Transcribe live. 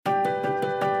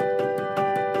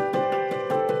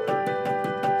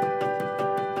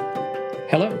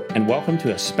Hello, and welcome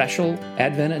to a special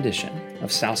Advent edition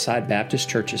of Southside Baptist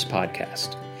Church's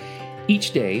podcast.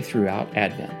 Each day throughout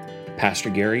Advent, Pastor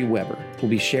Gary Weber will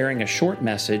be sharing a short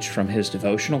message from his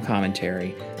devotional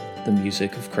commentary, The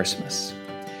Music of Christmas.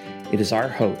 It is our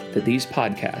hope that these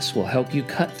podcasts will help you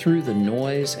cut through the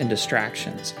noise and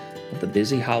distractions of the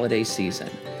busy holiday season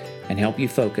and help you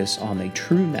focus on the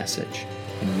true message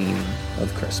and meaning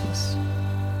of Christmas.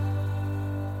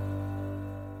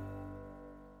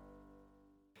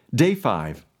 Day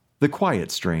 5, The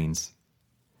Quiet Strains.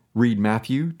 Read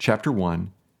Matthew chapter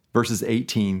 1, verses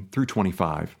 18 through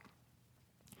 25.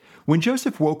 When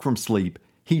Joseph woke from sleep,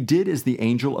 he did as the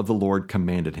angel of the Lord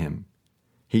commanded him.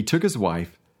 He took his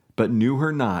wife, but knew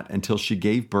her not until she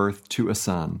gave birth to a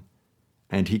son,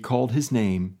 and he called his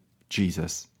name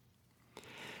Jesus.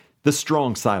 The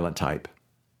strong silent type.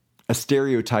 A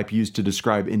stereotype used to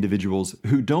describe individuals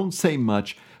who don't say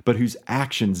much, but whose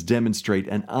actions demonstrate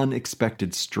an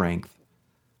unexpected strength.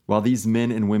 While these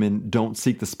men and women don't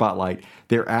seek the spotlight,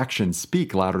 their actions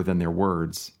speak louder than their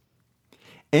words.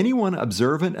 Anyone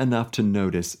observant enough to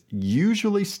notice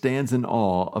usually stands in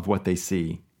awe of what they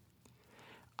see.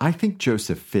 I think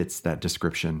Joseph fits that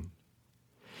description.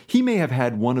 He may have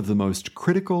had one of the most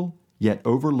critical yet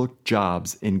overlooked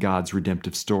jobs in God's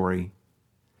redemptive story.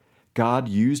 God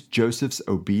used Joseph's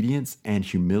obedience and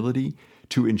humility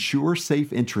to ensure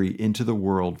safe entry into the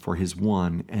world for his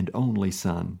one and only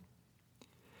son.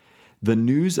 The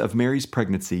news of Mary's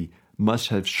pregnancy must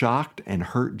have shocked and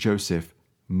hurt Joseph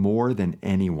more than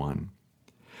anyone.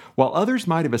 While others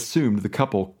might have assumed the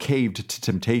couple caved to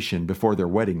temptation before their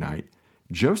wedding night,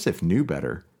 Joseph knew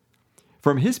better.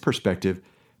 From his perspective,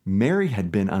 Mary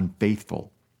had been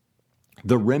unfaithful.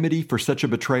 The remedy for such a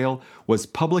betrayal was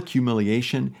public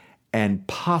humiliation and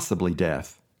possibly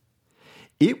death.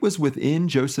 It was within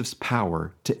Joseph's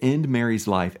power to end Mary's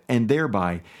life and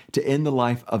thereby to end the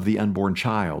life of the unborn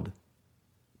child.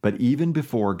 But even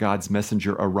before God's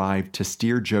messenger arrived to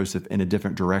steer Joseph in a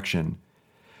different direction,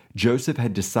 Joseph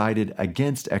had decided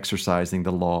against exercising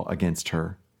the law against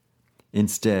her.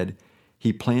 Instead,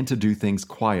 he planned to do things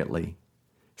quietly,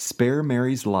 spare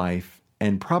Mary's life,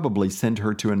 and probably send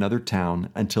her to another town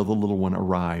until the little one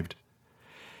arrived.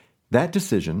 That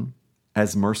decision,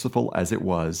 as merciful as it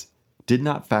was, did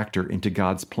not factor into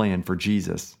God's plan for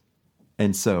Jesus.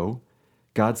 And so,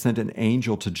 God sent an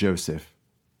angel to Joseph,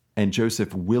 and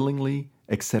Joseph willingly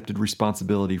accepted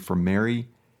responsibility for Mary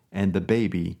and the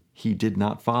baby he did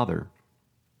not father.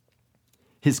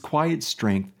 His quiet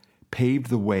strength paved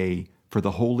the way for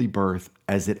the holy birth,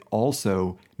 as it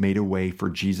also made a way for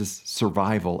Jesus'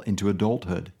 survival into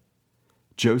adulthood.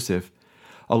 Joseph,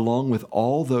 along with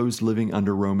all those living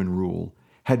under Roman rule,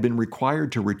 had been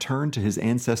required to return to his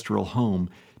ancestral home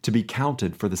to be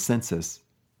counted for the census.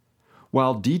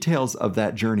 While details of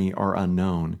that journey are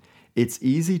unknown, it's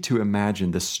easy to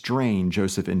imagine the strain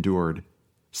Joseph endured,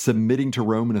 submitting to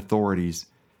Roman authorities,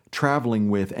 traveling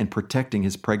with and protecting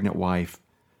his pregnant wife,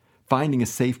 finding a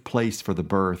safe place for the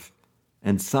birth,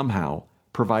 and somehow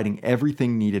providing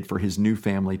everything needed for his new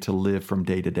family to live from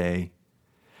day to day.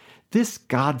 This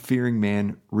God-fearing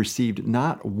man received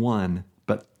not one,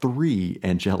 but 3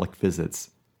 angelic visits.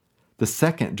 The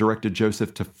second directed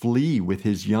Joseph to flee with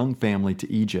his young family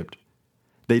to Egypt.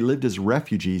 They lived as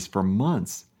refugees for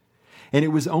months. And it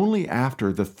was only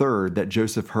after the third that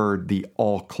Joseph heard the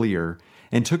all clear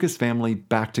and took his family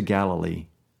back to Galilee.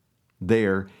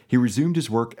 There, he resumed his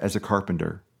work as a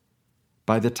carpenter.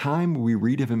 By the time we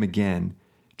read of him again,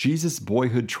 Jesus'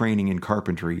 boyhood training in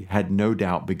carpentry had no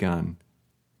doubt begun.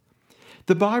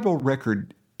 The Bible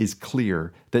record is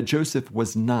clear that Joseph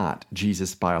was not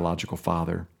Jesus' biological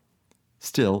father.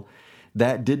 Still,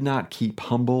 that did not keep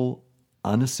humble,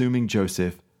 unassuming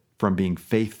Joseph from being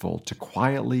faithful to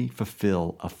quietly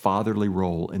fulfill a fatherly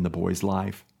role in the boy's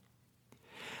life.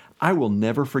 I will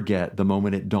never forget the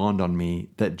moment it dawned on me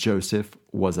that Joseph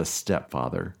was a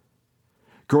stepfather.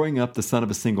 Growing up the son of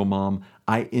a single mom,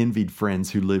 I envied friends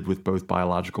who lived with both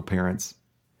biological parents.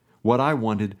 What I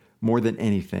wanted more than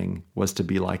anything was to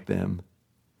be like them.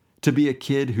 To be a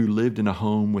kid who lived in a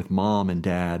home with mom and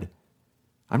dad.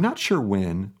 I'm not sure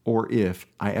when or if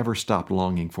I ever stopped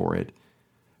longing for it.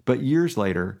 But years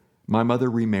later, my mother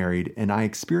remarried and I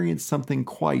experienced something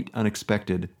quite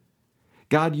unexpected.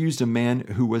 God used a man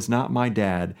who was not my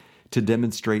dad to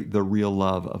demonstrate the real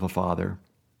love of a father.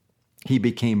 He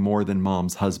became more than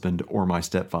mom's husband or my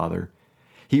stepfather.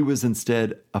 He was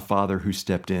instead a father who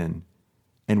stepped in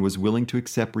and was willing to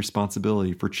accept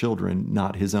responsibility for children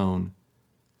not his own.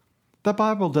 The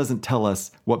Bible doesn't tell us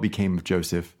what became of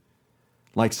Joseph.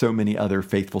 Like so many other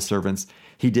faithful servants,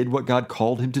 he did what God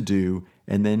called him to do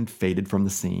and then faded from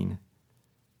the scene.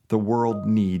 the world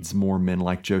needs more men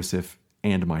like Joseph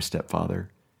and my stepfather.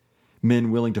 Men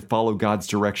willing to follow God's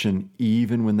direction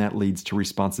even when that leads to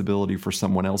responsibility for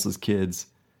someone else's kids.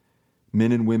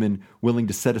 Men and women willing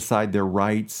to set aside their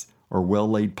rights or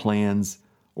well-laid plans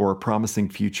or a promising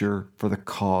future for the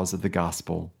cause of the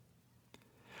gospel.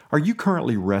 Are you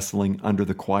currently wrestling under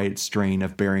the quiet strain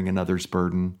of bearing another's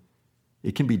burden?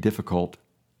 It can be difficult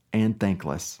and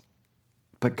thankless,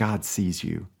 but God sees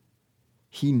you.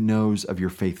 He knows of your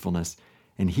faithfulness,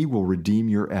 and He will redeem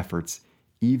your efforts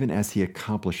even as He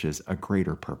accomplishes a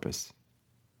greater purpose.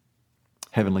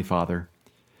 Heavenly Father,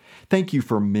 thank you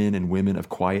for men and women of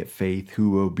quiet faith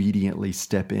who obediently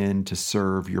step in to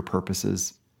serve your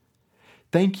purposes.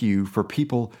 Thank you for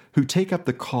people who take up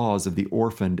the cause of the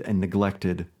orphaned and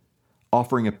neglected,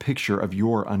 offering a picture of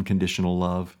your unconditional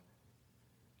love.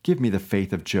 Give me the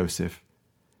faith of Joseph,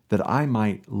 that I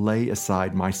might lay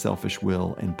aside my selfish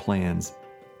will and plans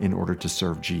in order to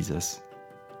serve Jesus.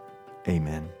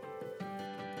 Amen.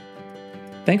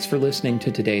 Thanks for listening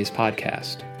to today's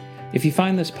podcast. If you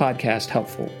find this podcast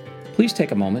helpful, please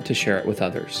take a moment to share it with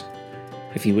others.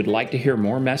 If you would like to hear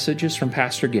more messages from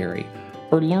Pastor Gary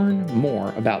or learn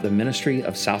more about the ministry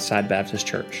of Southside Baptist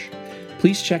Church,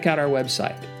 please check out our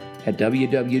website at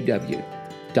www.ssbc.org.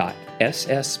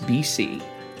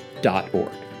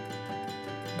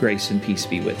 Grace and peace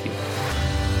be with you.